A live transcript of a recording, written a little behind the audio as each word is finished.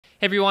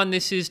Hey everyone,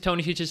 this is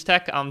Tony Teaches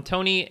Tech. I'm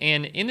Tony,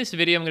 and in this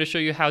video, I'm going to show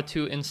you how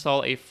to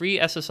install a free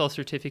SSL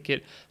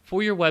certificate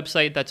for your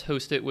website that's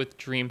hosted with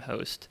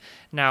DreamHost.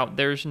 Now,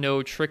 there's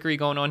no trickery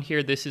going on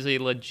here. This is a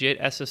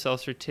legit SSL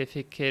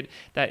certificate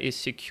that is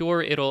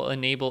secure. It'll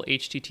enable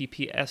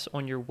HTTPS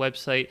on your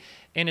website,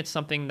 and it's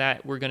something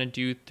that we're going to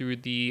do through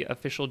the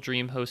official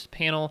DreamHost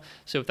panel.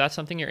 So if that's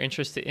something you're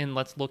interested in,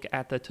 let's look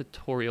at the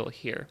tutorial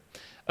here.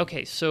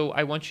 Okay, so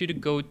I want you to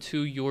go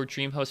to your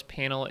DreamHost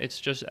panel. It's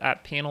just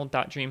at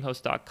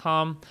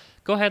panel.dreamhost.com.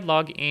 Go ahead,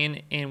 log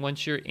in, and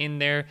once you're in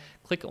there,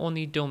 click on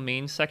the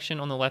domain section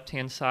on the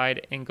left-hand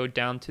side and go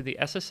down to the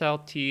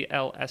SSL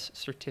TLS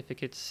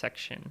certificates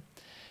section.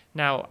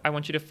 Now, I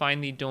want you to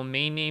find the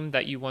domain name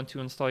that you want to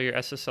install your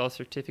SSL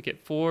certificate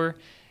for,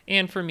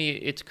 and for me,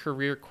 it's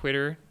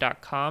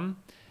careerquitter.com.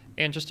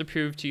 And just to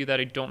prove to you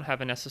that I don't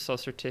have an SSL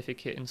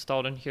certificate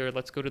installed in here,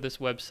 let's go to this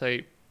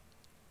website.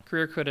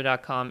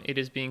 careerquitter.com. It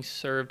is being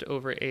served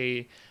over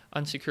a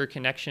unsecure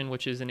connection,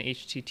 which is an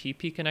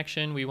HTTP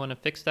connection. We want to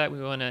fix that.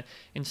 We want to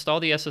install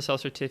the SSL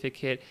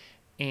certificate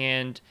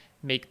and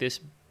make this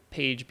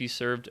page be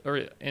served,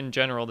 or in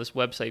general, this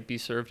website be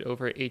served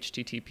over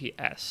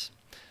HTTPS.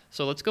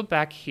 So let's go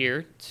back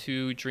here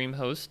to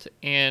DreamHost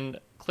and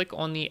click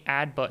on the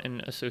add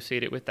button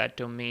associated with that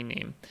domain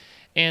name.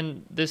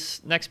 And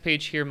this next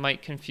page here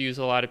might confuse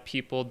a lot of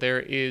people. There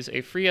is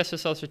a free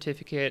SSL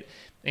certificate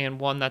and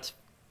one that's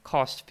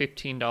cost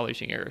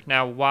 $15 a year.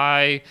 Now,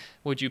 why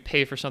would you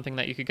pay for something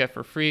that you could get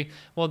for free?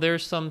 Well,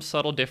 there's some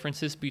subtle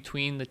differences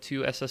between the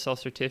two SSL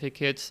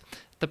certificates.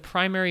 The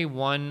primary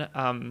one,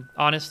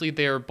 honestly,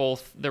 they're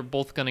both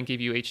going to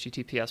give you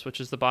HTTPS, which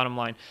is the bottom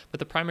line. But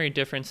the primary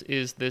difference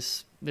is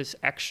this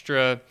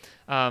extra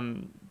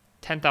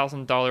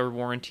 $10,000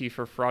 warranty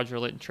for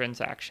fraudulent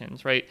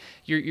transactions, right?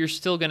 You're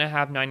still going to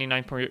have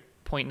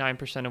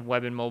 99.9% of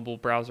web and mobile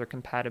browser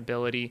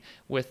compatibility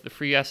with the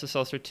free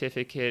SSL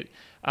certificate,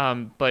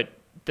 but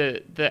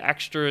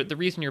the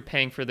reason you're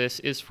paying for this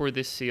is for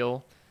this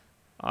seal,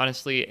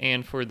 honestly,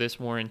 and for this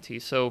warranty.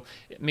 So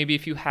maybe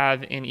if you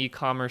have an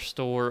e-commerce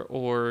store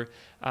or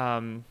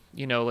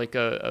like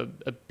a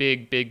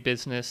big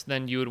business,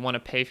 then you would want to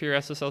pay for your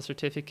SSL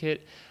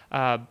certificate.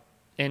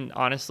 And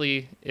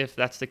honestly, if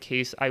that's the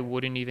case, I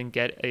wouldn't even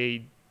get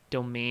a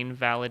domain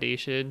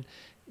validation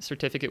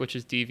certificate, which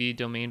is DV,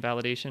 domain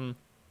validation.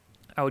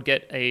 I would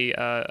get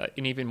an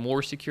even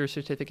more secure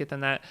certificate than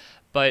that.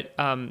 But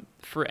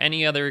for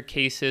any other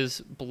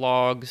cases,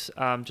 blogs,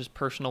 just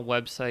personal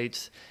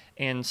websites,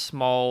 and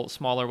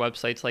smaller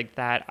websites like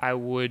that, I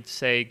would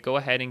say go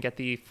ahead and get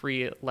the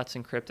free Let's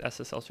Encrypt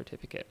SSL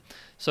certificate.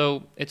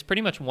 So it's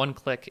pretty much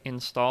one-click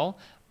install.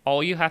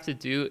 All you have to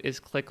do is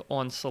click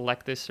on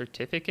select this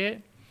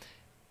certificate,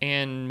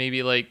 and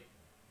maybe like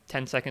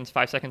 10 seconds,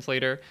 5 seconds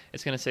later,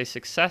 it's going to say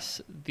success.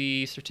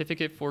 The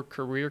certificate for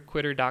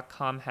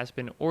careerquitter.com has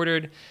been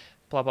ordered,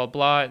 blah, blah,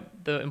 blah.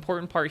 The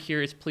important part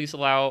here is please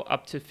allow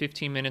up to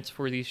 15 minutes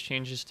for these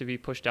changes to be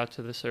pushed out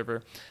to the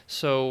server.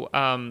 So what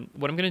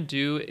I'm going to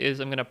do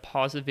is I'm going to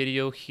pause the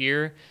video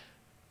here,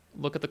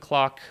 look at the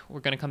clock.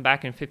 We're going to come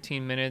back in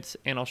 15 minutes,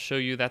 and I'll show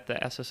you that the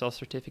SSL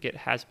certificate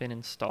has been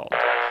installed.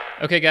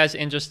 Okay, guys,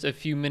 and just a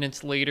few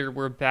minutes later,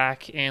 we're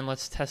back, and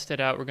let's test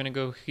it out. We're going to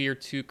go here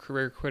to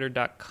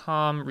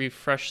careerquitter.com,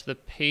 refresh the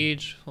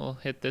page. We'll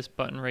hit this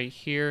button right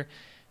here,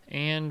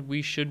 and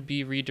we should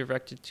be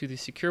redirected to the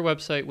secure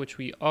website, which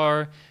we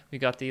are. We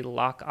got the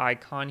lock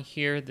icon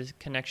here. This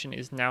connection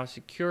is now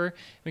secure.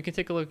 We can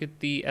take a look at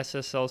the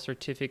SSL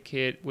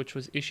certificate, which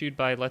was issued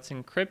by Let's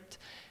Encrypt,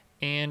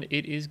 and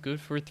it is good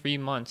for 3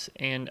 months.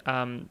 And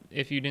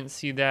if you didn't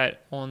see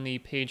that on the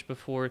page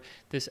before,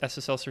 this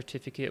SSL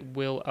certificate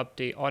will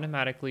update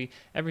automatically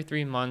every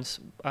 3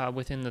 months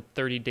within the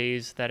 30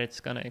 days that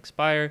it's going to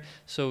expire.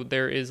 So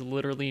there is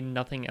literally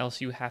nothing else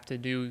you have to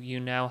do.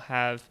 You now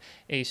have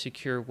a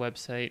secure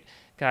website.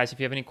 Guys, if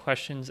you have any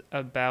questions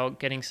about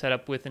getting set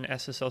up with an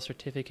SSL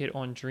certificate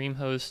on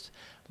DreamHost,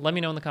 let me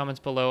know in the comments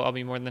below. I'll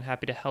be more than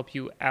happy to help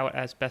you out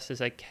as best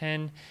as I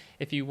can.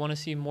 If you want to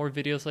see more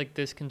videos like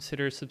this,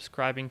 consider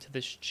subscribing to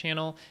this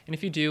channel. And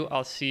if you do,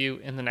 I'll see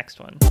you in the next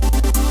one.